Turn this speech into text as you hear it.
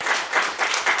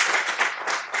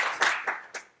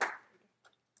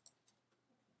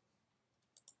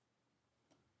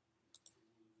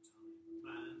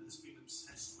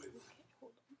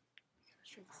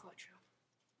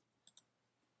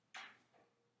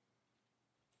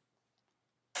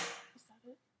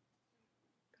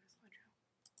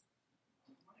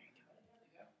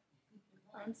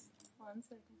One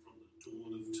second. From the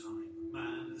dawn of time,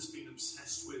 man has been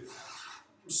obsessed with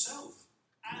himself.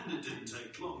 And it didn't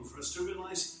take long for us to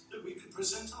realise that we could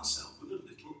present ourselves with a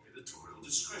little editorial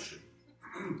discretion.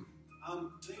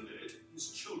 David,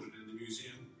 his children in the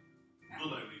museum,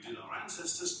 not only did our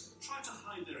ancestors try to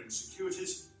hide their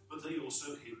insecurities, but they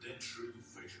also hid their true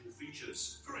facial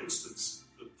features. For instance,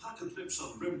 the puckered lips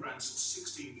on Rembrandt's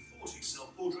 1640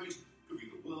 self-portrait could be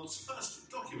the world's first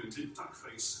documented duck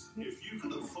face. If you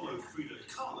could have followed Frida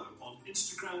Kahlo on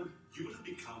Instagram, you would have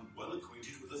become well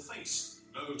acquainted with her face.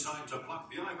 No time to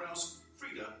pluck the eyebrows,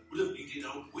 Frida would have needed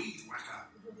a weed whacker.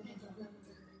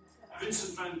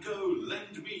 Vincent van Gogh,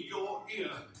 lend me your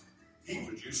ear. He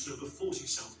produced over 40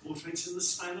 self-portraits in the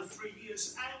span of 3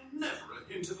 years and never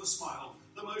a hint of a smile.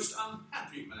 The most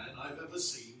unhappy man I've ever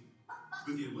seen.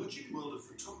 With the emerging world of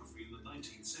photography in the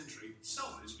 19th century,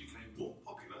 selfies became more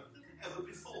popular than ever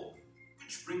before.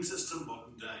 Which brings us to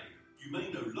modern day. You may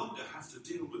no longer have to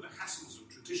deal with the hassles of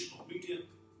traditional media,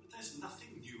 but there's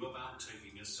nothing new about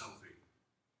taking a selfie.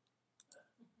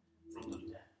 From the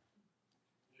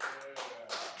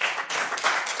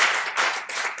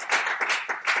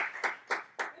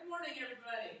Good morning,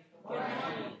 everybody. Good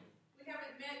morning. We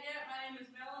haven't met yet. My name is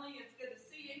Melanie. It's good to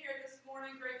see you here this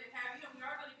morning. Great to have you. And we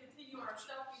are going to continue our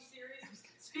selfie series,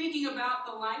 speaking about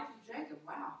the life of Jacob.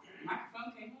 Wow, the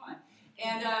microphone came on.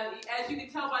 And as you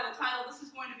can tell by the title, this is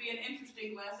going to be an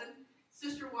interesting lesson.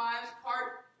 Sister Wives,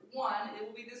 Part 1. It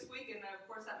will be this week, and of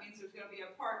course that means there's going to be a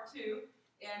Part 2.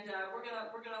 And we're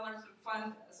gonna learn some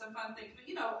fun things. But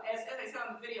you know, as I said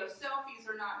on the video, selfies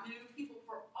are not new. People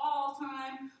for all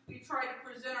time, we try to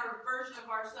present our version of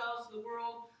ourselves to the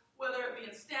world, whether it be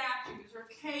in statues or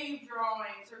cave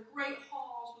drawings or great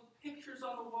halls with pictures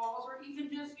on the walls, or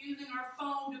even just using our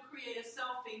phone to create a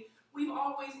selfie. We've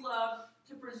always loved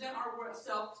to present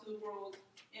ourselves to the world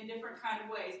in different kind of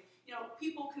ways. You know,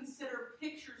 people consider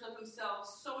pictures of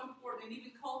themselves so important, and even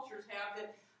cultures have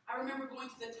that. I remember going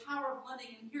to the Tower of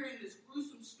London and hearing this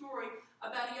gruesome story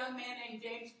about a young man named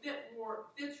James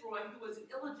Fitzroy, who was an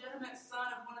illegitimate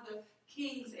son of one of the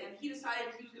kings, and he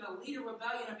decided he was going to lead a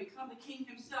rebellion and become the king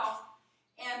himself.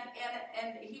 And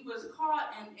he was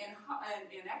caught and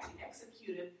actually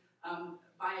executed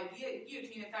by a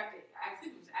guillotine. In fact, I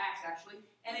think it was axe, actually.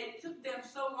 And it took them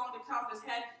so long to cut off his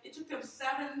head. It took them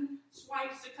 7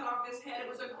 swipes to cut off his head. It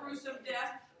was a gruesome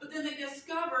death. But then they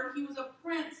discovered he was a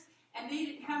prince, and they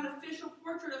didn't have an official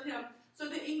portrait of him. So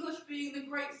the English, being the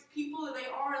great people that they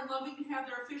are and loving to have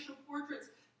their official portraits,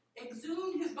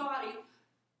 exhumed his body,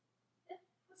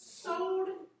 sewed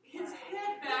his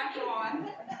head back on,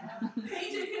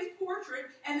 painted his portrait,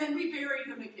 and then reburied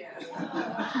him again.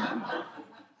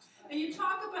 And you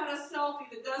talk about a selfie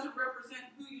that doesn't represent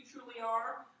who you truly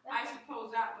are, I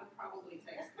suppose that one probably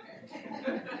takes the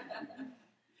cake.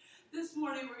 This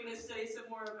morning we're going to study some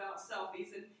more about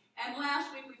selfies. And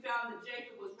last week we found that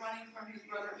Jacob was running from his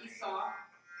brother Esau,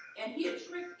 and he had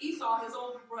tricked Esau, his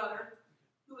older brother,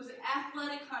 who was an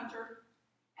athletic hunter,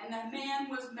 and the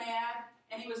man was mad,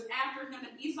 and he was after him,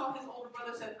 and Esau, his older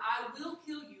brother, said, I will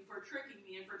kill you for tricking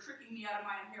me and for tricking me out of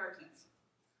my inheritance.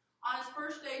 On his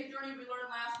first day's journey, we learned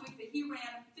last week that he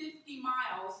ran 50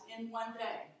 miles in one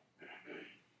day.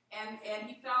 And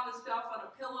he found himself on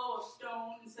a pillow of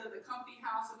stone. Instead of the comfy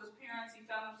house of his parents, he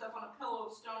found himself on a pillow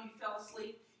of stone. He fell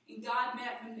asleep. And God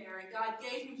met him there, and God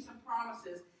gave him some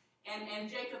promises. And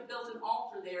Jacob built an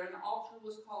altar there, and the altar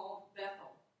was called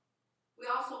Bethel. We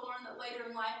also learned that later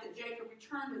in life that Jacob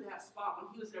returned to that spot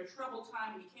when he was in a troubled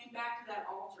time, and he came back to that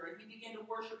altar, and he began to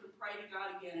worship and pray to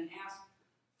God again and ask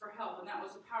for help. And that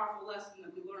was a powerful lesson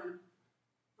that we learned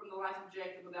from the life of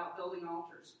Jacob about building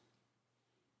altars.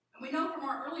 And we know from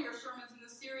our earlier sermons in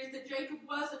this series that Jacob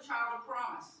was a child of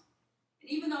promise. And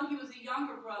even though he was a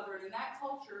younger brother, and in that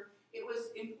culture, it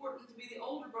was important to be the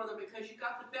older brother because you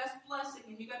got the best blessing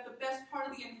and you got the best part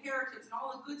of the inheritance and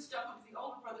all the good stuff of the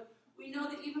older brother. We know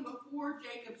that even before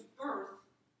Jacob's birth,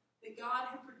 that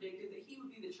God had predicted that he would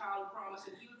be the child of promise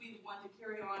and he would be the one to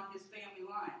carry on his family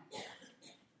line.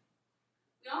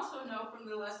 We also know from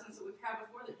the lessons that we've had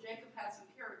before that Jacob had some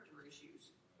character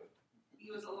issues. He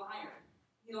was a liar.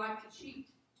 He liked to cheat.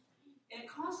 And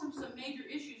it caused him some major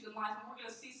issues in life, and we're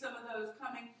going to see some of those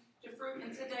coming to fruit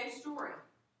in today's story.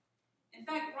 In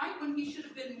fact, right when he should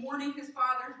have been mourning his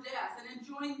father's death and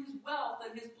enjoying his wealth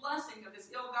and his blessing of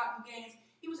his ill-gotten gains,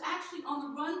 he was actually on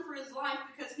the run for his life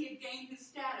because he had gained his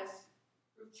status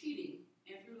through cheating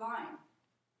and through lying.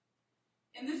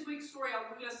 In this week's story,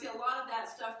 we're going to see a lot of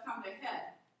that stuff come to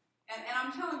head. And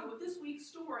I'm telling you, with this week's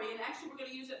story, and actually we're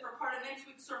going to use it for part of next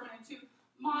week's sermon, and two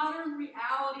modern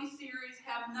reality series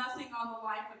have nothing on the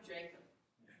life of Jacob.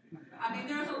 I mean,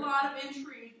 there's a lot of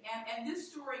intrigue, and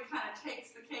this story kind of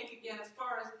takes the cake again as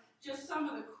far as just some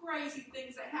of the crazy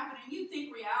things that happen. And you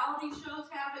think reality shows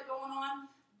have it going on?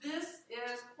 This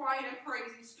is quite a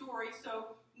crazy story.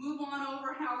 So move on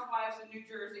over, Housewives of New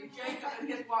Jersey. Jacob and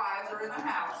his wives are in the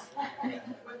house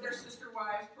with their Sister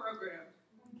Wives program.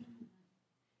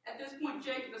 At this point,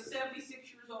 Jacob is 76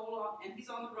 years old, and he's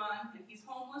on the run, and he's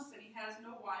homeless, and he has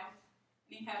no wife,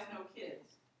 and he has no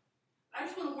kids. I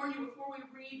just want to warn you before we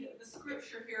read the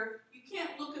scripture here, you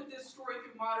can't look at this story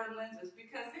through modern lenses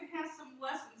because it has some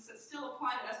lessons that still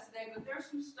apply to us today, but there's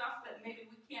some stuff that maybe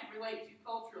we can't relate to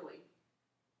culturally.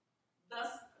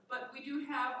 But we do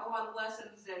have a lot of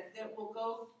lessons that will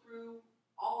go through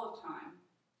all of time,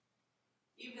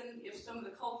 even if some of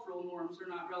the cultural norms are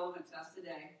not relevant to us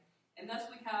today. And thus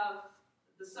we have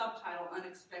the subtitle,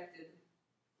 Unexpected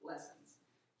Lessons.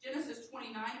 Genesis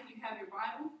 29, if you have your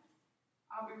Bible,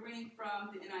 I'll be reading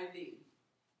from the NIV.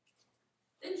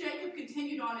 Then Jacob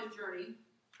continued on his journey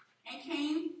and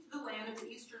came to the land of the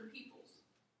eastern peoples.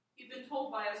 He'd been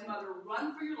told by his mother,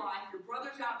 run for your life, your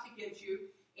brother's out to get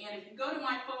you, and if you go to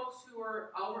my folks who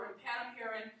are over in Padam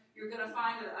Haran, you're going to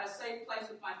find a safe place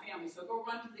with my family, so go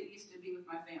run to the east and be with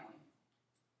my family.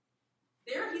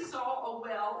 There he saw a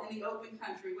well in the open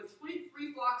country with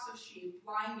three flocks of sheep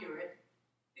lying near it,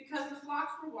 because the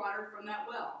flocks were watered from that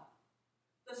well.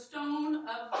 The stone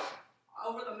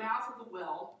over the mouth of the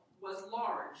well was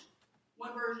large.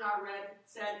 One version I read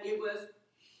said it was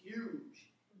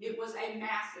huge. It was a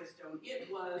massive stone. It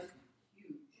was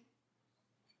huge.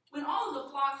 When all of the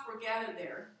flocks were gathered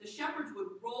there, the shepherds would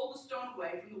roll the stone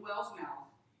away from the well's mouth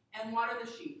and water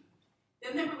the sheep.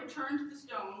 Then they would return to the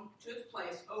stone to its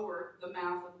place over the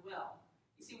mouth of the well.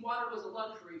 You see, water was a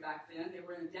luxury back then. They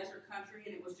were in a desert country,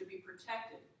 and it was to be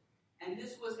protected. And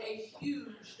this was a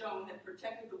huge stone that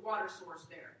protected the water source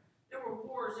there. There were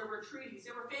wars, there were treaties,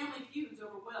 there were family feuds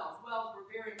over wells. Wells were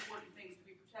very important things to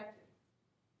be protected.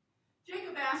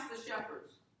 Jacob asked the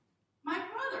shepherds, my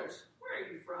brothers, where are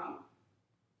you from?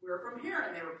 We're from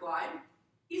Haran, they replied.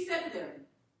 He said to them,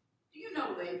 do you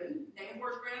know Laban,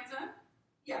 Nahor's grandson?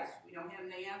 Yes, we know him,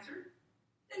 they answered.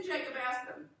 Then Jacob asked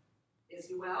them, is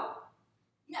he well?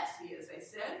 Yes, he is, they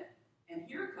said. And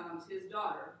here comes his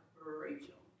daughter,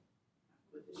 Rachel,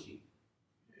 with the sheep.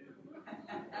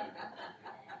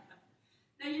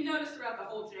 Now you notice throughout the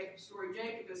whole Jacob story,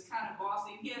 Jacob is kind of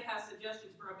bossy, and he has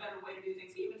suggestions for a better way to do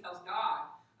things. He even tells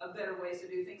God of better ways to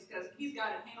do things because he's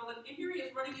got it handled. And here he is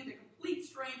running into complete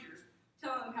strangers,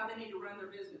 telling them how they need to run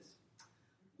their business.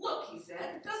 Look, he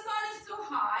said, the sun is still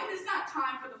high. It is not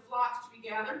time for the flocks to be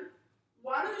gathered.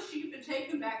 Water the sheep and take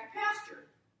them back to pasture.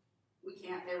 We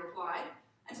can't, they replied,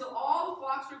 until all the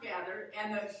flocks are gathered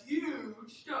and the huge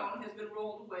stone has been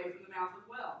rolled away from the mouth of the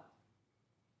well.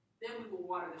 Then we will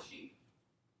water the sheep.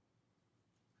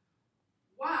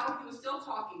 While he was still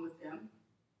talking with them,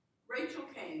 Rachel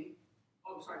came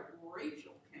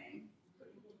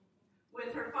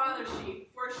with her father's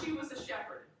sheep, for she was a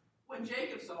shepherd. When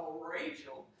Jacob saw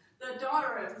Rachel, the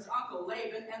daughter of his uncle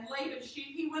Laban, and Laban's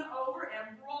sheep, he went over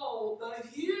and rolled the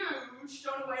huge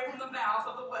stone away from the mouth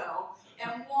of the well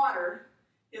and watered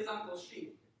his uncle's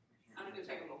sheep. I'm going to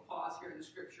take a little pause here in the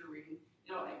scripture reading.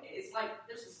 You know, it's like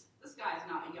this guy's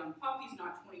not a young pup. He's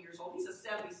not 20 years old. He's a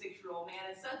 76-year-old man,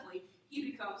 and suddenly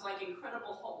he becomes like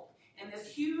Incredible Hulk. And this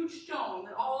huge stone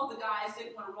that all of the guys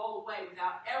didn't want to roll away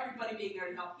without everybody being there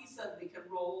to help, he suddenly can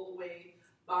roll away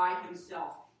by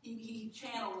himself. He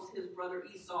channels his brother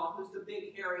Esau, who's the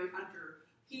big, hairy hunter,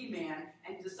 he-man,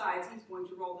 and decides he's going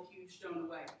to roll the huge stone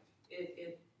away.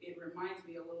 It reminds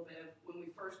me a little bit of when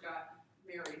we first got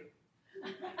married.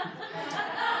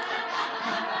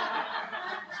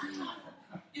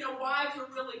 You know, wives are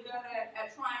really good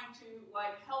at trying to,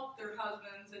 like, help their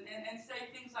husbands and say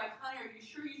things like, honey, are you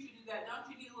sure you should do that? Don't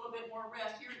you need a little bit more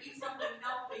rest? Here, eat something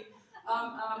healthy.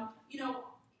 You know,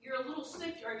 you're a little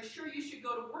sick. Are you sure you should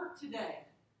go to work today?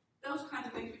 Those kinds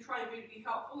of things we try to do to be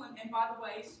helpful. And by the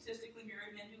way, statistically,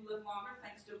 married men do live longer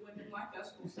thanks to women like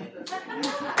us who will say those things.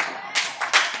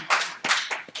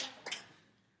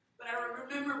 But I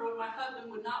remember when my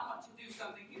husband would not want to do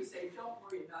something, he would say, don't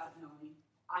worry about it, Melanie.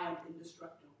 I am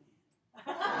indestructible.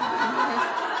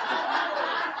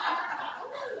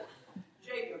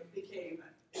 Jacob became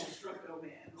an indestructible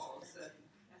man all of a sudden.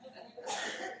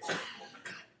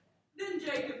 Then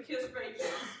Jacob kissed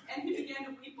Rachel, and he began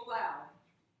to weep aloud.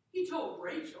 He told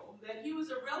Rachel that he was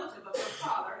a relative of her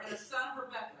father and a son of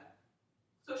Rebekah.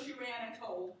 So she ran and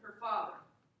told her father.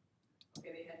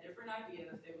 Okay, they had different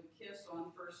ideas. They would kiss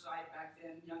on first sight back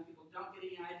then. Young people don't get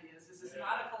any ideas. This is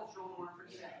not a cultural norm for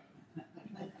today.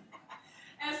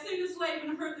 As soon as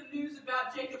Laban heard the news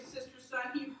about Jacob's sister's son,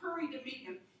 he hurried to meet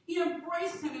him. He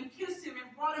embraced him and kissed him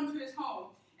and brought him to his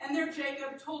home. And there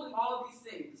Jacob told him all of these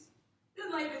things.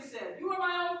 Then Laban said, "You are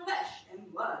my own flesh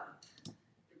and blood."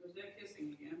 There goes that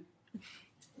kissing again.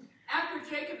 After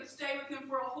Jacob had stayed with him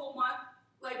for a whole month,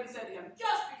 Laban said to him,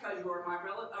 "Just because you are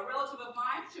a relative of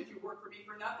mine, should you work for me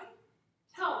for nothing?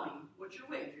 Tell me what your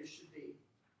wages should be."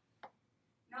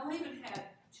 Now Laban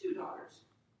had 2 daughters.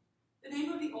 The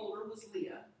name of the older was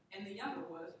Leah, and the younger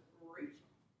was Rachel.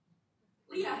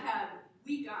 Leah had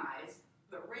weak eyes,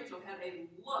 but Rachel had a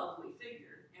lovely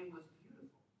figure and was beautiful.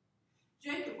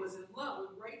 Jacob was in love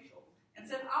with Rachel and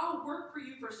said, "I'll work for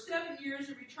you for 7 years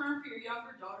in return for your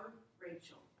younger daughter,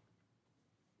 Rachel."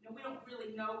 We don't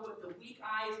really know what the weak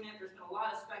eyes meant. There's been a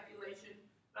lot of speculation.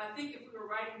 But I think if we were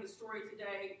writing the story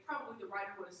today, probably the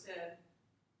writer would have said,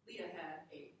 Leah had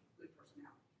a good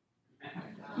personality.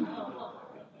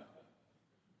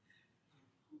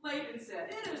 Laban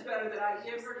said, "It is better that I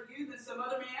give her to you than some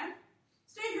other man.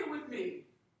 Stay here with me."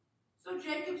 So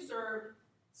Jacob served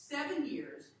 7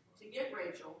 years to get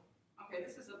Rachel. Okay,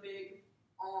 this is a big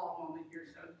awe moment here,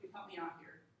 so you can help me out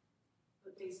here.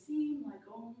 But they seem like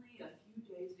only a few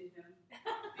days to him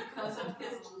because of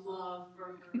his love for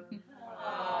her.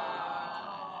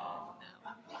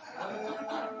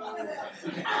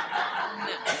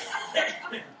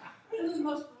 One of the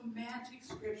most romantic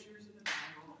scriptures in the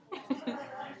Bible.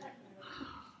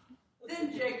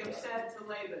 Then Jacob said to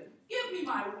Laban, "Give me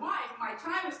my wife. My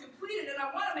time is completed, and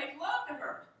I want to make love to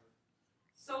her."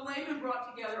 So Laban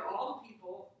brought together all the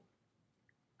people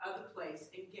of the place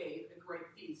and gave a great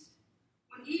feast.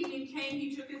 When evening came,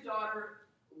 he took his daughter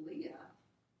Leah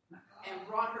and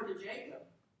brought her to Jacob,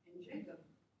 and Jacob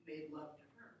made love to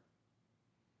her.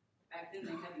 Back then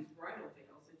they had these bridal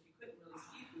veils that you couldn't really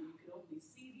see through. You could only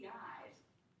see the eyes.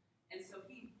 And so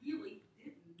he really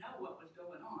didn't know what was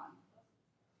going on.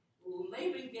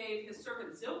 Laban gave his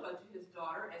servant Zilpah to his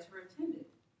daughter as her attendant.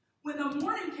 When the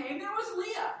morning came, there was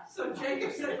Leah. So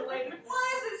Jacob said to Laban,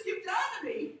 "What is this you've done to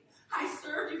me? I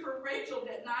served you for Rachel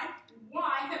that night.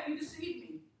 Why have you deceived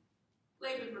me?"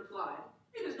 Laban replied,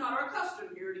 "It is not our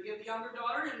custom here to give the younger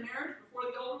daughter in marriage before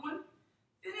the older one.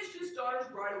 Finish this daughter's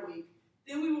bridal week.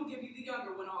 Then we will give you the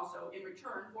younger one also in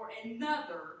return for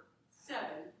another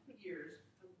 7 years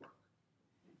of work."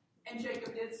 And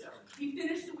Jacob did so. He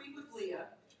finished the week with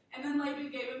Leah, and then Laban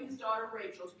gave him his daughter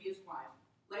Rachel to be his wife.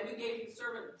 Laban gave his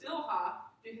servant Bilhah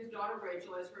to his daughter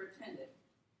Rachel as her attendant.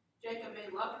 Jacob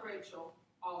made love to Rachel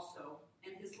also,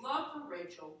 and his love for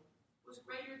Rachel was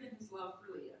greater than his love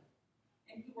for Leah.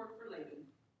 And he worked for Laban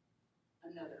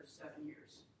another 7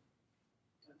 years.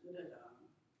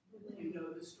 You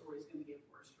know the story's going to get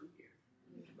worse from here.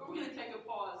 But we're going to take a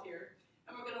pause here,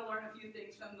 and we're going to learn a few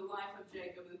things from the life of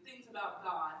Jacob and things about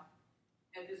God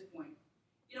at this point.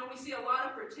 We see a lot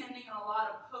of pretending and a lot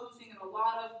of posing and a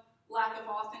lot of lack of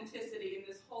authenticity in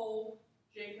this whole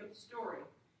Jacob story.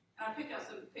 And I picked out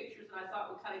some pictures that I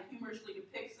thought would kind of humorously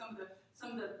depict some of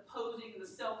the posing and the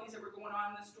selfies that were going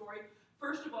on in this story.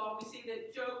 First of all, we see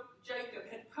that Jacob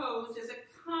had posed as a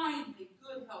kindly,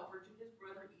 good helper to his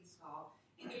brother Esau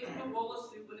and gave him a bowl of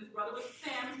soup when his brother was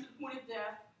famished to the point of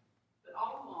death. But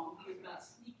all along, he was about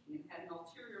sneaking and had an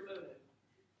ulterior motive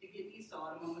to give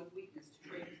Esau at a moment of weakness to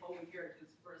trade his whole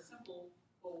inheritance for a simple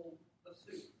bowl of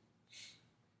soup.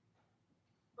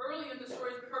 Early in the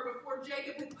stories we heard before,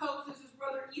 Jacob had posed as his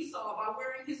brother Esau by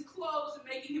wearing his clothes and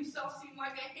making himself seem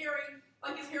like his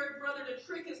hairy brother to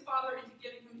trick his father into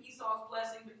giving him Esau's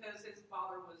blessing because his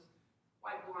father was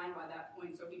quite blind by that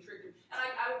point, so he tricked him.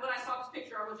 And when I saw this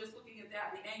picture, I was just looking at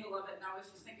that and the angle of it, and I was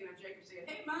just thinking of Jacob saying,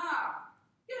 "Hey, Mom,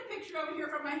 get a picture over here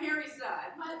from my hairy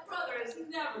side. My brother is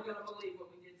never going to believe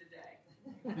what we did today."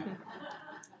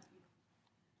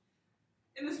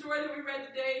 In the story that we read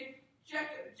today,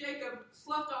 Jacob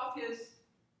sloughed off his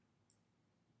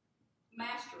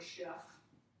master chef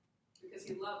because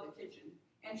he loved the kitchen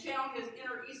and channeled his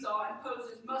inner Esau and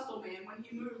posed as muscle man when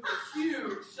he moved a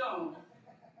huge stone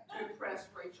to impress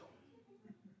Rachel.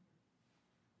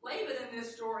 Laban in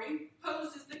this story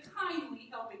posed as the kindly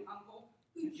helping uncle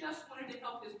who just wanted to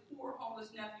help his poor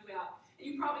homeless nephew out. And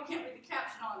you probably can't read the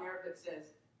caption on there that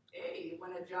says, "Hey, you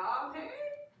want a job,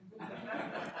 hey?"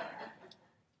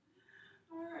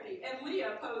 Alrighty. And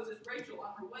Leah posed as Rachel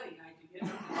on her wedding night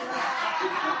together.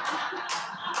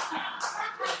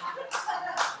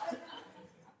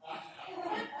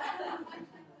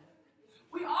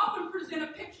 We often present a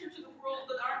picture to the world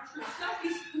that aren't true.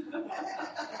 Selfies.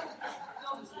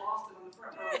 Bill just lost it on the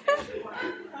front row.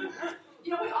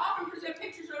 We often present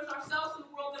pictures of ourselves to the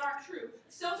world that aren't true.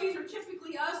 Selfies are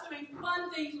typically us doing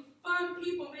fun things with fun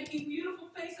people, making beautiful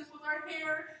faces with our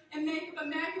hair and makeup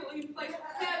immaculately in place,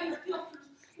 having filters,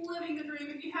 living the dream.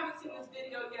 If you haven't seen this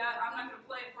video yet, yet. I'm not going to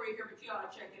play it for you here, but you ought to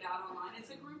check it out online.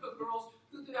 It's a group of girls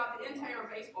who throughout the entire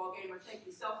baseball game are taking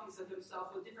selfies of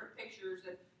themselves with different pictures.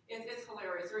 And it's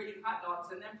hilarious. They're eating hot dogs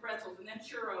and then pretzels and then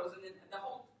churros. And then the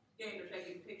whole game they're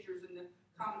taking pictures and the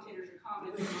commentators are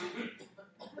commenting on it.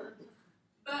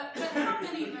 But how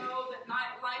many know that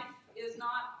life is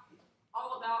not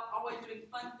all about always doing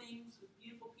fun things with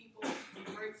beautiful people in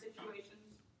great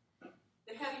situations?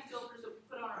 The heavy filters that we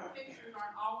put on our pictures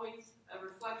aren't always a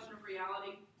reflection of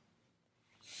reality.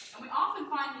 And we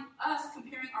often find us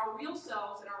comparing our real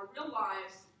selves and our real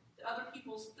lives to other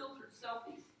people's filtered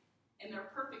selfies and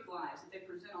their perfect lives that they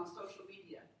present on social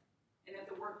media and at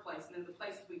the workplace and in the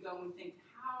places we go, and we think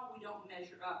how we don't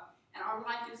measure up. And our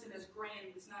life isn't as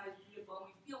grand, it's not as beautiful,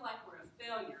 and we feel like we're a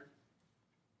failure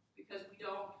because we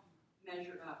don't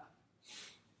measure up.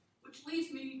 Which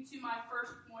leads me to my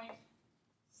first point.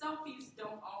 Selfies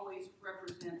don't always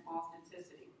represent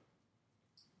authenticity.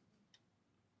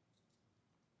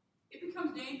 It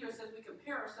becomes dangerous as we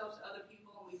compare ourselves to other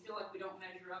people and we feel like we don't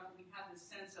measure up and we have this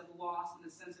sense of loss and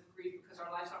this sense of grief because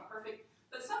our lives aren't perfect.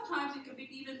 But sometimes it can be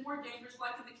even more dangerous,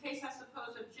 like in the case, I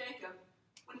suppose, of Jacob,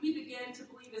 when he began to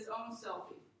believe his own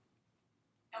selfie.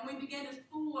 And we begin to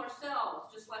fool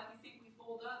ourselves just like we think we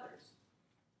fooled others.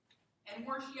 And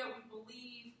worse yet, we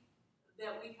believe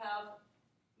that we have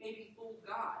maybe fooled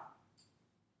God.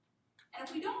 And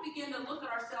if we don't begin to look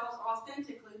at ourselves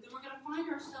authentically, then we're going to find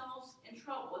ourselves in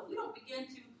trouble. If we don't begin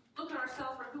to look at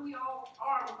ourselves for who we all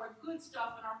are, with our good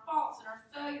stuff and our faults and our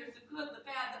failures, the good, the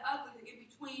bad, the ugly, the in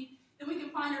between, then we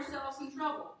can find ourselves in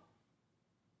trouble.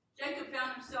 Jacob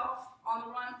found himself on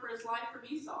the run for his life from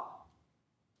Esau.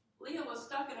 Leah was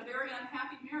stuck in a very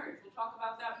unhappy marriage. We'll talk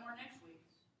about that more next week.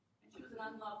 And she was an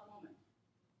unloved woman.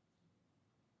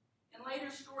 In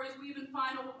later stories, we even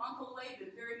find old Uncle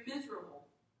Laban very miserable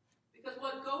because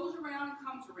what goes around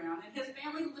comes around. And his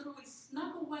family literally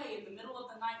snuck away in the middle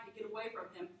of the night to get away from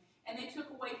him. And they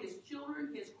took away his children,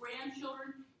 his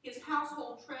grandchildren, his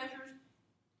household treasures,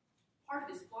 part of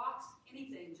his flocks,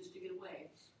 anything just to get away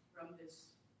from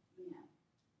this man.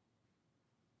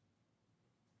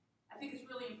 I think it's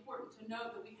really important to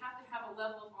note that we have to have a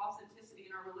level of authenticity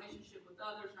in our relationship with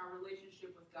others and our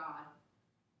relationship with God.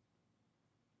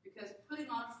 Because putting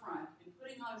on a front and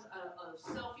putting on a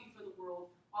selfie for the world,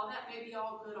 while that may be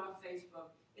all good on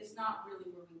Facebook, it's not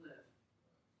really where we live.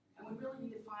 And we really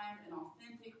need to find an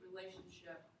authentic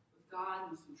relationship with God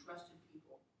and some trusted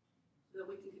people so that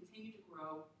we can continue to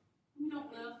grow and we don't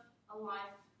live a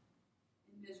life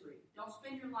in misery. Don't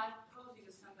spend your life posing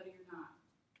as somebody you're not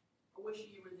or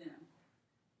wishing you were them.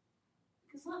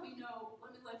 Because let me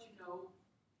let you know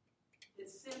that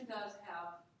sin does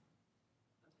have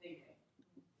a payday.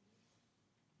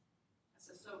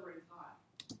 That's a sobering thought.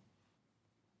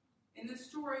 In this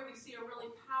story, we see a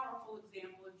really powerful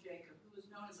example of Jacob, who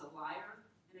was known as a liar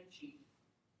and a cheat.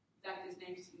 In fact, his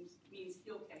name means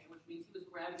heel catcher, which means he was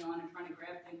grabbing on and trying to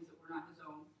grab things that were not his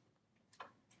own.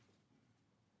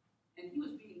 And he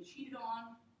was being cheated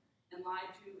on and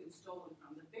lied to and stolen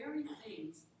from, the very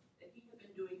things that he had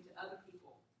been doing to other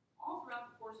people all throughout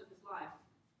the course of his life.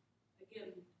 Again,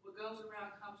 what goes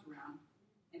around comes around.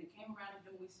 And it came around to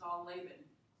him when we saw Laban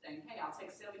saying, hey, I'll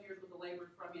take 7 years worth of labor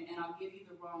from you and I'll give you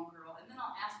the wrong girl. And then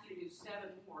I'll ask you to do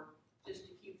 7 more just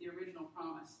to keep the original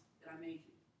promise that I made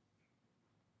you.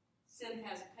 Sin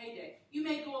has a payday. You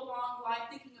may go along life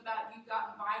thinking about you've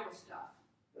gotten by with stuff.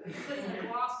 Putting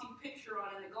a glossy picture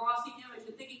on it, a glossy image,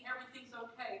 and thinking everything's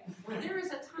okay. But there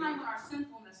is a time when our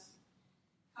sinfulness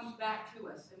comes back to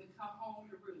us and we come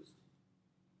home to roost.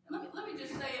 And let me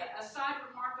just say a side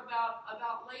remark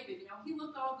about Laban. You know, he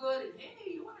looked all good and,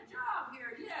 hey, you want a job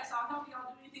here? Yes, I'll help you.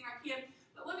 I'll do anything I can.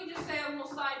 But let me just say a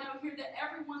little side note here that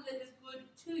everyone that is good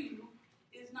to you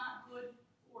is not good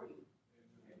for you.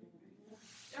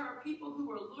 There are people who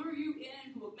will lure you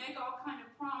in, who will make all kinds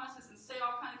of promises and say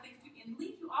all kinds of things to you and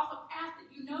lead you off a path that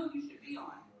you know you should be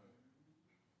on.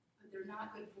 But they're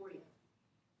not good for you.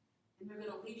 And they're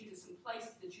going to lead you to some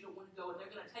places that you don't want to go, and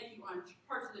they're going to take you on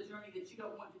parts of the journey that you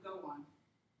don't want to go on.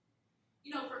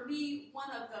 You know, for me,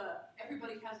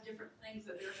 everybody has different things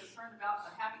that they're concerned about,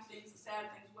 the happy things, the sad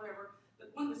things, whatever.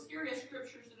 But one of the scariest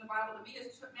scriptures in the Bible to me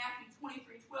is Matthew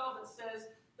 23:12 that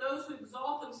says, those who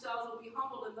exalt themselves will be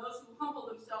humbled, and those who humble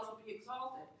themselves will be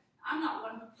exalted. I'm not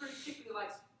one who particularly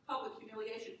likes public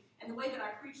humiliation. And the way that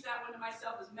I preach that one to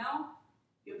myself is, Mel,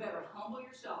 you better humble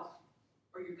yourself,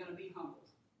 or you're going to be humbled.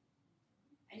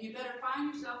 And you better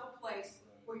find yourself a place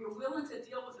where you're willing to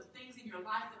deal with the things in your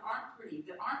life that aren't pretty,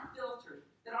 that aren't filtered,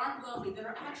 that aren't lovely, that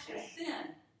are actually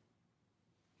sin.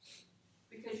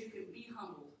 Because you can be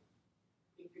humbled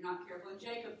if you're you're not careful. And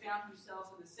Jacob found himself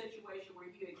in a situation where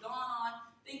he had gone on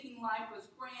thinking life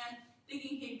was grand,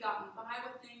 thinking he'd gotten by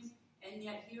with things, and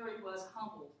yet here he was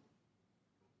humbled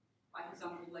by his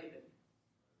uncle Laban.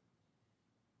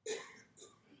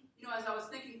 You know, as I was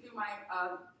thinking through my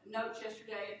notes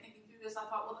yesterday and thinking through this, I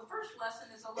thought, well, the first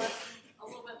lesson is a lesson a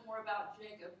little bit more about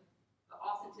Jacob, the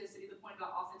authenticity, the point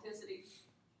about authenticity.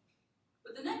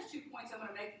 But the next 2 points I'm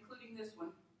going to make, including this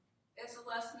one, is a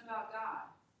lesson about God.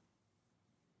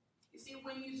 You see,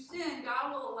 when you sin,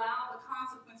 God will allow the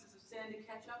consequences of sin to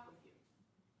catch up with you.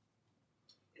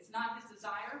 It's not his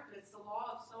desire, but it's the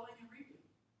law of sowing and reaping.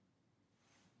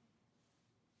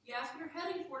 Yes, we're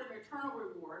heading toward an eternal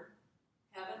reward,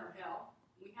 heaven or hell.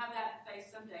 We have that to face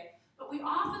someday. But we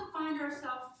often find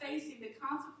ourselves facing the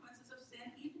consequences of sin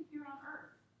even here on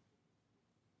earth.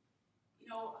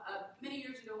 You know, many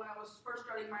years ago when I was first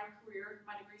starting my career,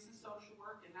 my degree's in social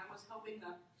work, and I was helping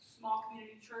a small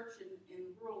community church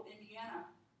in rural Indiana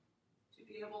to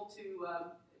be able to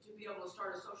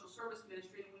start a social service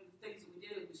ministry. And one of the things that we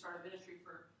did is we started a ministry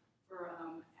for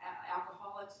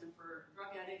alcoholics and for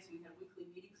drug addicts, and we had weekly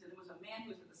meetings. And there was a man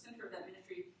who was at the center of that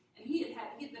ministry, and he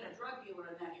had been a drug dealer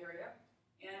in that area,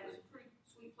 and it was a pretty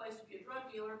sweet place to be a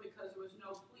drug dealer because there was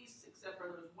no police except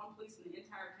for there was one police in the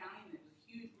entire county, and it was a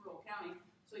huge rural county,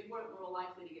 so you weren't real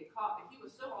likely to get caught. But he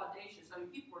was so audacious. I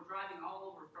mean, people were driving all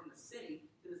over from the city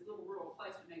to this little rural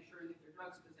place to make sure and get their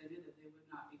drugs because they knew that they would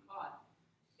not be caught.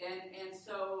 And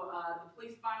so the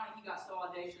police finally, he got so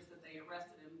audacious that they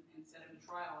arrested him and set him to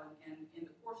trial. And in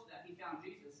the course of that, he found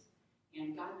Jesus.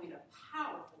 And God made a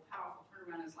powerful, powerful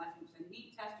turnaround in his life. It was a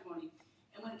neat testimony.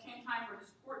 And when it came time for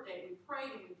his court date, we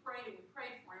prayed and we prayed and we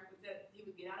prayed for him that he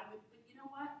would get out of it. But you know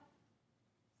what?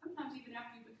 Sometimes even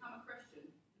after you become a Christian,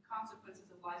 the consequences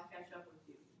of life catch up with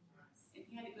you. And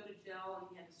he had to go to jail and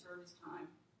he had to serve his time.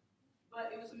 But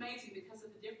it was amazing because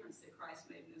of the difference that Christ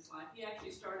made in his life. He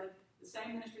actually started the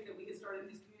same ministry that we had started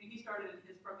in his community. He started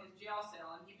from his jail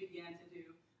cell, and he began to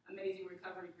do amazing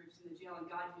recovery groups in the jail, and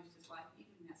God used his life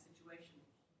even in that situation.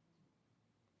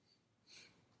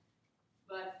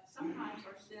 But sometimes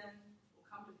our sin will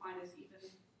come to find us even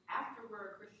after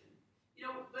we're a Christian. You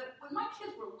know, but when my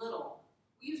kids were little,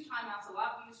 we used timeouts a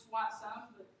lot. We used SWAT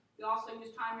some, but we also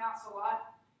used timeouts a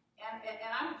lot.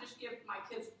 And I would just give my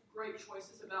kids great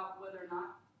choices about whether or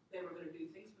not they were going to do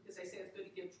things because they say it's good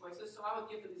to give choices. So I would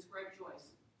give them this great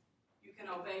choice. You can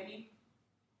obey me,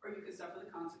 or you can suffer the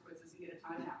consequences and get a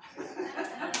timeout.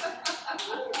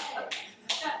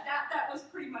 that was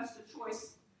pretty much the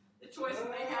choice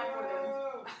that they had for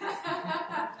them.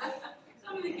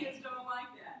 Some of the kids don't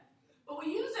like that. But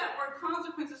we use that word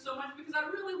consequences so much because I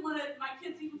really wanted my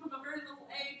kids, even from a very little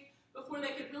age, before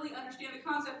they could really understand the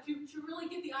concept, to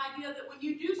really get the idea that when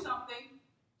you do something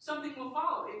will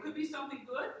follow. It could be something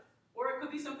good, or it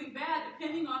could be something bad,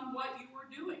 depending on what you were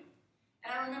doing.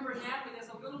 And I remember Natalie, as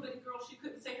a little bitty girl, she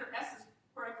couldn't say her S's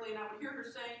correctly, and I would hear her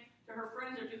saying to her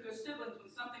friends or to her siblings when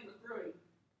something was brewing,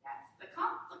 "That's the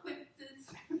consequences."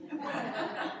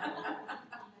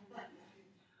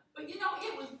 But you know,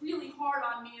 it was really hard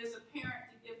on me as a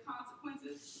parent to give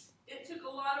consequences. It took a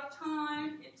lot of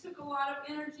time. It took a lot of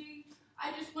energy.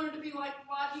 I just wanted to be like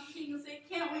Rodney King and say,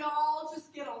 "Can't we all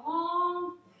just get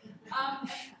along?" And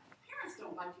parents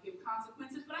don't like to give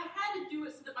consequences, but I had to do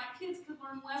it so that my kids could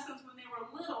learn lessons when they were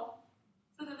little,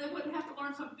 so that they wouldn't have to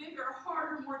learn some bigger,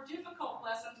 harder, more difficult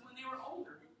lessons when they were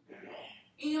older.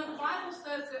 And, you know, the Bible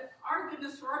says that our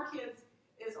goodness for our kids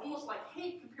is almost like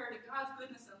hate compared to God's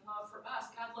goodness and love for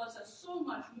us. God loves us so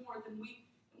much more than we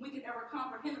can ever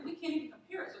comprehend, that we can't even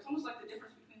compare it. So it's almost like the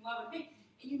difference between love and hate.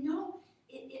 And you know,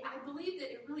 I believe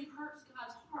that it really hurts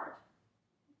God's heart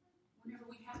whenever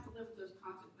we have to live with those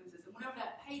consequences, and whenever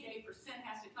that payday for sin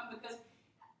has to come, because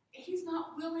he's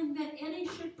not willing that any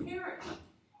should perish.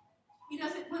 He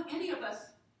doesn't want any of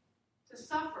us to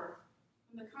suffer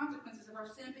from the consequences of our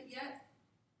sin, but yet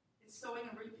it's sowing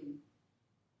and reaping.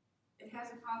 It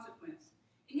has a consequence.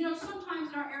 And you know,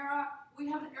 sometimes in our era, we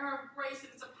have an era of grace,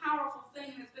 and it's a powerful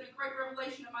thing, and it's been a great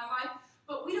revelation in my life,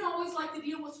 but we don't always like to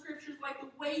deal with scriptures like the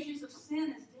wages of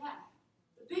sin is death.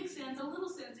 The big sins, the little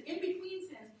sins, the in-between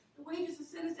sins. The wages of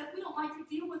sin is death. We don't like to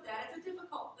deal with that. It's a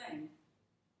difficult thing.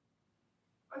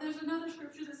 Or there's another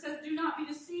scripture that says, "Do not be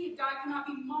deceived. God cannot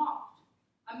be mocked.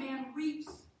 A man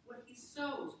reaps what he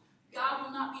sows." God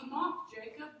will not be mocked,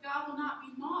 Jacob. God will not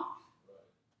be mocked.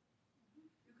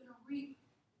 You're going to reap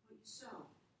what you sow.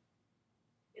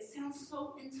 It sounds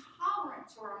so intolerant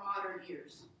to our modern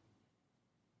ears.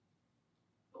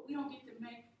 But we don't get to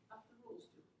make up the rules,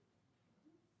 do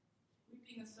we?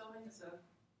 Reaping and sowing is a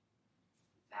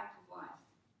fact of life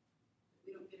that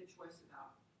we don't get a choice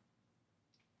about.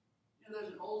 You know,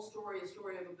 There's an old story, a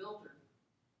story of a builder.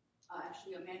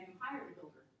 Actually, a man who hired a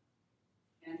builder.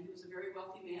 And he was a very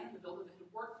wealthy man, and the builder that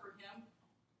had worked for him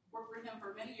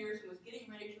for many years and was getting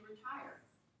ready to retire.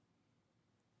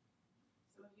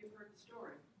 Some of you have heard the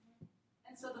story.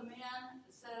 And so the man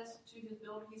says to his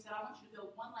builder, he said, I want you to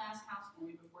build one last house for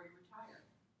me before you retire.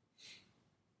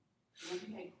 And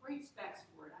he had great specs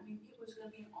for it. I mean, it was going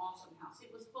to be an awesome house.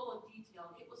 It was full of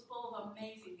detail. It was full of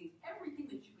amazing things. Everything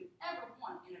that you could ever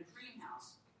want in a dream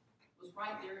house was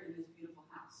right there in this beautiful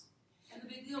house. And the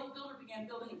builder began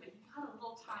building it, but he got a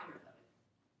little tired of it.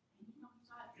 And he thought,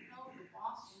 the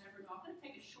boss, you never know. I'm going to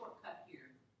take a shortcut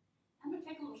here. I'm going to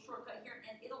take a little shortcut here,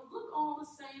 and it'll look all the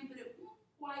same, but it won't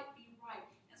quite be right.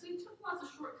 And so he took lots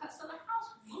of shortcuts. So the house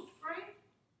looked great,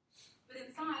 but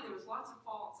inside there was lots of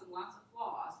faults and lots of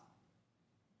flaws.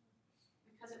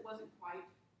 Because it wasn't quite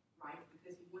right,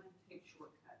 because he wanted to take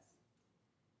shortcuts.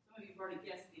 Some of you have already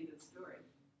guessed the end of the story.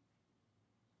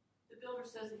 The builder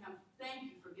says to him, thank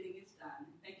you for getting this done,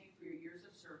 and thank you for your years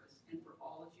of service, and for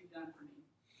all that you've done for me.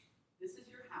 This is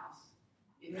your house.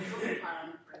 If you're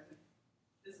retirement present,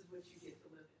 this is what you get to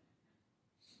live in.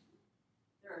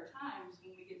 There are times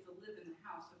when we get to live in the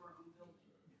house of our own building.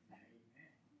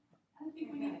 I think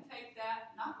we need to take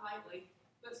that, not lightly,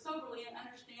 but soberly, and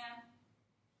understand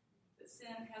that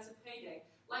sin has a payday.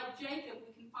 Like Jacob,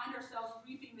 we can find ourselves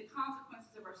reaping the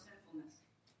consequences of our sinfulness.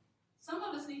 Some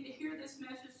of us need to hear this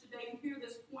message today and hear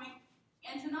this point,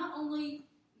 and to not only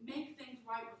make things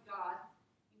right with God,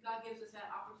 and God gives us that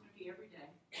opportunity every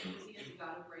day, because He is a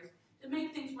God of grace, to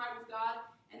make things right with God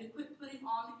and to quit putting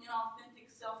on the inauthentic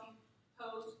selfie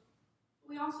pose. But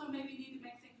we also maybe need to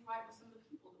make things right with some of the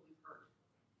people that we've hurt.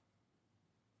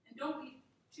 And don't be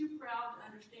too proud to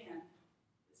understand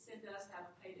that sin does have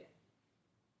a payday.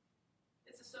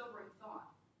 It's a sobering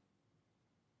thought.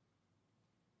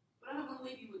 But I don't want to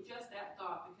leave you with just that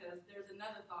thought, because there's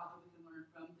another thought that we can learn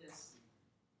from this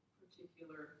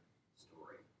particular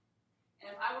story.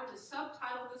 And if I were to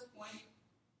subtitle this point,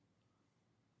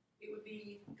 it would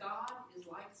be, God is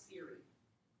like Siri.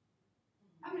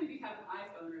 How many of you have an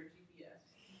iPhone or a GPS?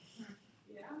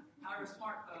 Yeah? Or a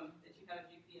smartphone that you have a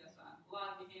GPS on? A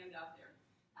lot of you hand out there.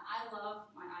 Now, I love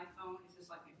my iPhone. It's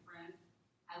just like a friend.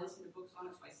 I listen to books on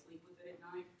it, so I sleep with it at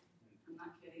night. I'm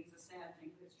not kidding. It's a sad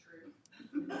thing, but it's true.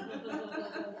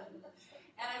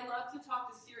 And I love to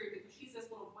talk to Siri, because she's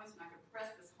this little voice, and I can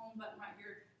press this home button right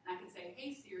here, and I can say,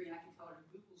 hey, Siri, and I can tell her to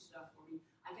Google stuff for me.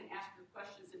 I can ask her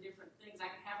questions of different things. I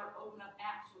can have her open up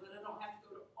apps so that I don't have to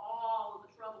go to all of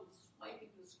the trouble of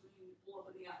swiping the screen and pull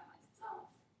up the app myself.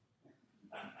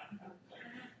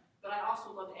 But I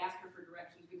also love to ask her for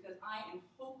directions, because I am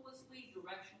hopelessly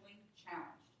directionally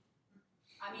challenged.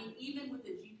 I mean, even with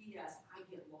the GPS, I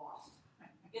get lost.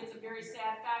 It's a very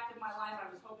sad fact of my life. I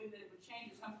was hoping that it would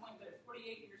change at some point, but at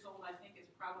 48 years old, I think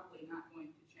it's probably not going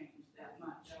to change that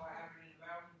much. So what happened in the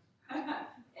mountains?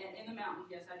 And in the mountains,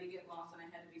 yes, I did get lost, and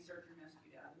I had to be search and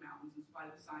rescued out of the mountains in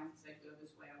spite of the signs that say go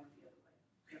this way, I went the other way.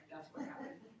 Yep, that's what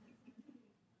happened.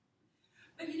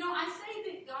 But I say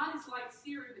that God is like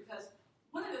Siri, because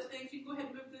one of the things, you can go ahead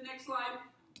and move to the next slide.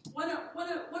 One of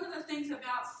the things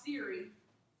about Siri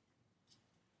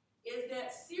is that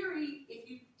Siri, if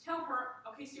you tell her,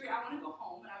 okay, Siri, I want to go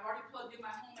home, and I've already plugged in my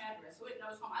home address, so it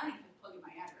knows home. I don't even have to plug in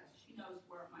my address. She knows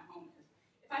where my home is.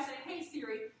 If I say, hey,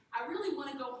 Siri, I really want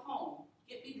to go home,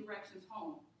 get me directions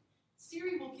home,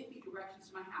 Siri will get me directions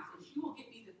to my house, and she will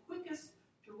get me the quickest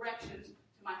directions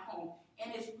to my home.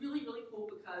 And it's really, really cool,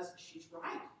 because she's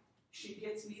right. She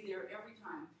gets me there every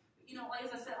time. But,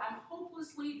 as I said, I'm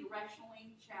hopelessly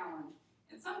directionally challenged.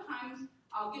 And sometimes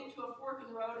I'll get to a fork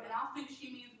in the road, and I'll think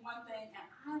she means one thing, and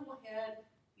I will head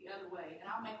the other way. And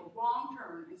I'll make a wrong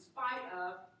turn in spite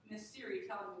of Miss Siri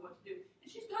telling me what to do. And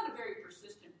she's got a very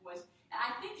persistent voice. And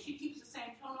I think she keeps the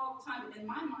same tone all the time, but in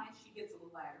my mind, she gets a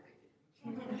little aggravated.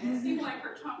 And it seems like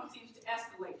her tone seems to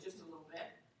escalate just a little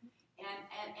bit. And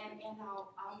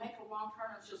I'll make a wrong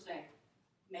turn, and she'll say,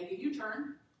 make a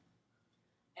U-turn.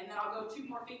 And then I'll go 2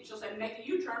 more feet, and she'll say, make a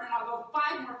U-turn. And I'll go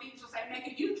 5 more feet, and she'll say, make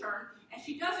a U-turn. And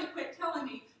she doesn't quit telling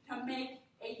me to make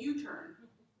a U-turn,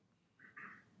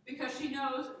 because she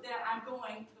knows that I'm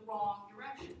going the wrong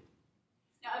direction.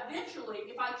 Now, eventually,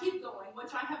 if I keep going,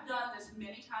 which I have done this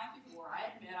many times before,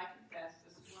 I admit, I confess,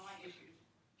 this is one of my issues,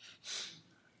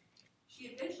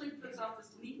 she eventually puts out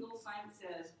this neat little sign that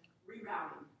says,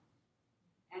 rerouting.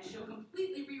 And she'll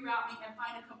completely reroute me and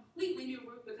find a completely new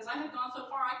route, because I have gone so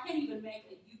far I can't even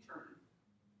make a U-turn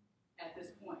at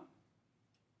this point.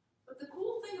 But the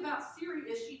cool thing about Siri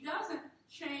is she doesn't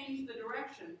change the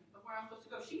direction of where I'm supposed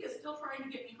to go. She is still trying to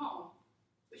get me home,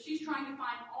 but she's trying to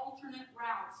find alternate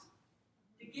routes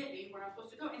to get me where I'm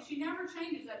supposed to go. And she never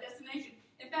changes that destination.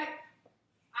 In fact,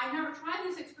 I've never tried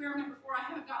this experiment before. I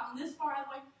haven't gotten this far out of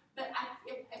the way. But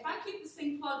if I keep this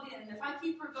thing plugged in, and if I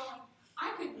keep her going,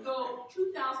 I could go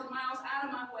 2,000 miles out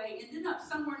of my way and end up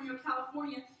somewhere near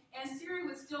California, and Siri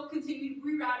would still continue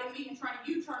rerouting me and trying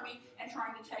to U-turn me and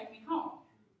trying to take me home.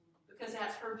 Because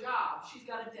that's her job. She's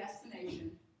got a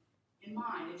destination in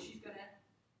mind, and she's going to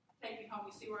take me home.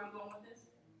 You see where I'm going with this?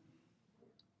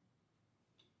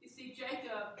 You see,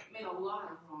 Jacob made a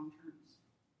lot of wrong turns.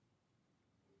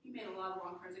 He made a lot of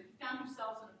wrong turns. And he found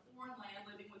himself in a foreign land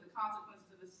living with the consequences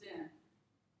of his sin.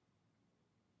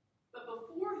 But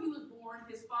before he was born,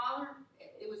 his father,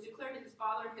 it was declared to his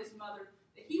father and his mother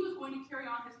that he was going to carry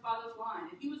on his father's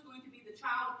line, and he was going to be the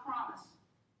child of promise.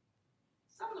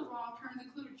 Some of the wrong turns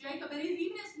included Jacob, and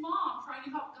even his mom trying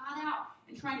to help God out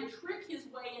and trying to trick his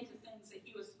way into things that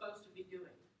he was supposed to be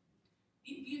doing.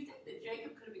 Do you think that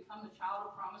Jacob could have become the child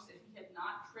of promise if he had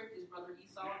not tricked his brother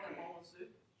Esau with that bowl of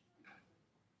soup?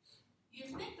 Do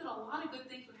you think that a lot of good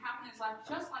things would happen in his life,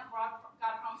 just like God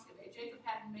promised him, if Jacob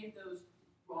hadn't made those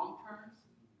wrong turns?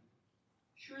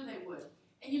 Sure they would.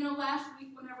 And last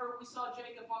week whenever we saw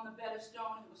Jacob on the bed of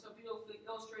stone, it was so beautifully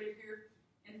illustrated here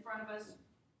in front of us,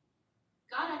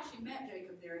 God actually met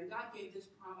Jacob there, and God gave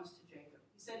this promise to Jacob.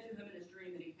 He said to him in his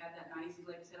dream that he had that night as he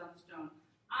laid his head on the stone,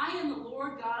 I am the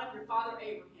Lord God of your father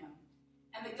Abraham,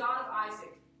 and the God of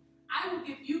Isaac. I will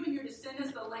give you and your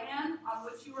descendants the land on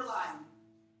which you are lying.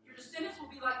 Your descendants will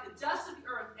be like the dust of the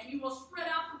earth, and you will spread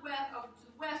out the west over to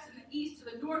the west and the east, to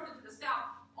the north and to the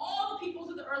south. All the peoples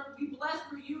of the earth will be blessed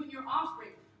through you and your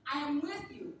offspring. I am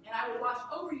with you, and I will watch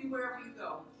over you wherever you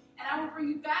go. And I will bring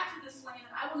you back to this land,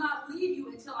 and I will not leave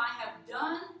you until I have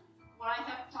done what I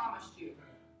have promised you.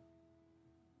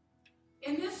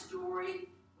 In this story,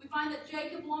 we find that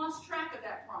Jacob lost track of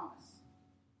that promise.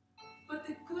 But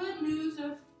the good news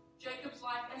of Jacob's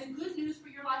life, and the good news for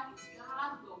your life, is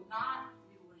God will not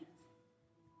relent.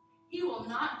 He will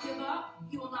not give up.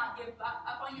 He will not give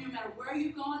up on you no matter where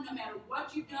you've gone, no matter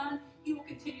what you've done. He will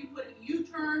continue putting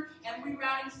U-turn and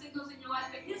rerouting signals in your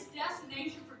life. But his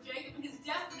destination for Jacob and his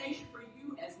destination for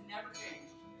you has never changed.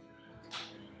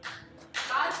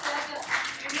 God said that,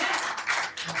 amen.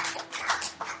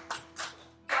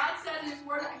 God said in his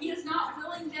word that he is not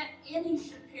willing that any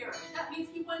should perish. That means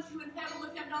he wants you in heaven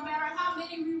with him no matter how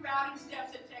many rerouting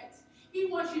steps it takes. He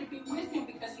wants you to be with him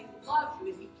because he loves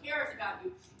you and he cares about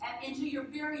you. And into your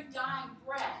very dying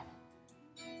breath,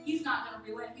 he's not going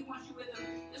to relent. He wants you with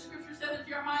him. The scripture says in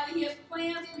Jeremiah that he has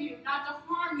plans for you, not to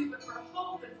harm you, but for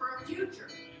hope and for a future.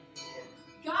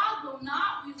 God will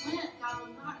not relent. God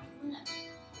will not relent.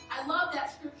 I love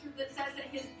that scripture that says that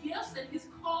his gifts and his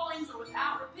callings are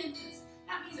without repentance.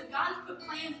 That means that God has put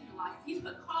plans in your life. If he's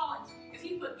put callings, if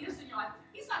he's put gifts in your life,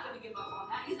 he's not going to give up on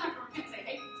that. He's not going to repent and say,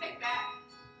 hey, take back.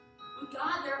 With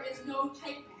God, there is no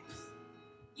take-backs.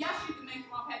 Yes, you can make the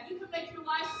wrong path. You can make your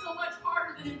life so much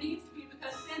harder than it needs to be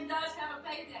because sin does have a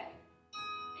payday.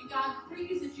 And God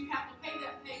grieves that you have to pay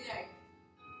that payday.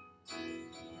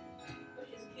 But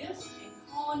his gifts and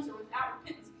callings are without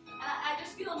repentance. And I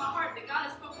just feel in my heart that God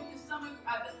has spoken to some of,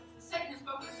 that Satan has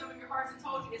spoken to some of your hearts and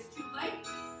told you it's too late.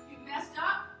 You messed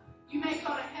up. You may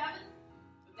go to heaven.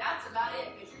 But that's about it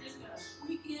because you're just going to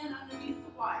squeak in underneath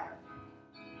the wire.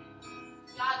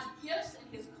 God's gifts and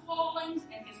his callings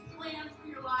and his plans for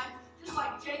your life, just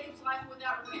like Jacob's life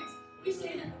without repentance. We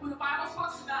say that when the Bible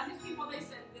talks about his people, they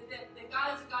said that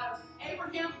God is the God of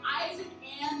Abraham, Isaac,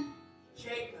 and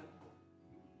Jacob.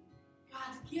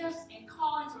 God's gifts and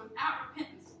callings are without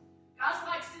repentance. God's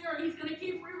like Sarah, he's going to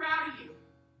keep rerouting you.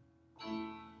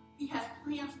 He has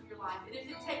plans for your life. And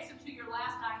if it takes him to your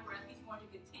last dying breath, he's going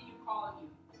to continue calling you,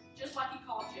 just like he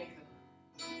called Jacob.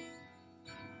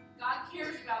 God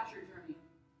cares about your journey,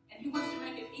 and he wants to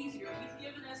make it easier. He's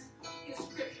given us his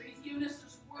scripture. He's given us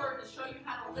his word to show you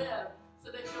how to live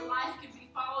so that your life can be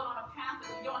followed on a path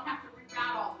that you don't have to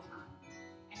reroute all the time.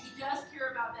 And he does care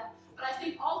about that. But I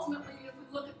think ultimately, if we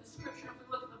look at the scripture, if we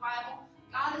look at the Bible,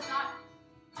 God is not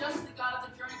just the God of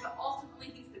the journey, but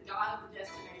ultimately he's the God of the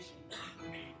destination.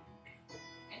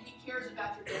 And he cares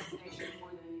about your destination more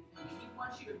than anything. And he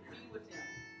wants you to be with him.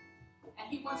 And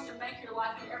he wants to make your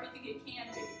life and everything it can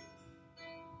be.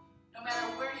 No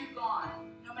matter where you've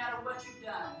gone, no matter what you've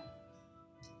done,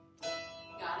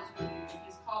 God is with you.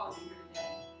 He's calling you here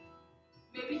today.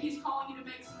 Maybe he's calling you to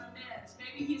make some amends.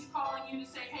 Maybe he's calling you to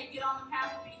say, hey, get on the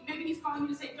path with me. Maybe he's calling you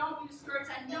to say, don't be discouraged.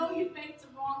 I know you've made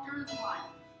some wrong turns in life.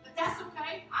 But that's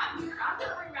okay. I'm here. I'm going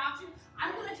to reroute you.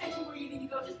 I'm going to take you where you need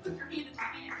to go. Just put your hand in my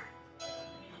hand.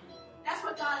 That's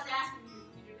what God is asking you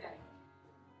to do today.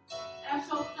 And I'm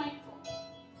so thankful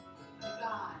that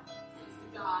God is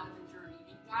the God of the journey.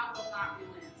 And God will not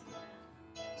relent.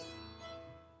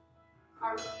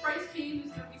 Our praise team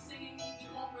is going to be singing "You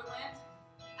Won't Relent."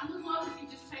 I would love if you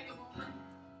just take a moment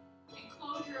and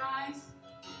close your eyes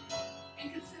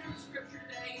and consider the scripture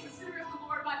today. Consider if the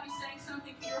Lord might be saying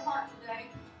something to your heart today.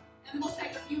 And then we'll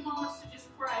take a few moments to just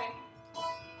pray.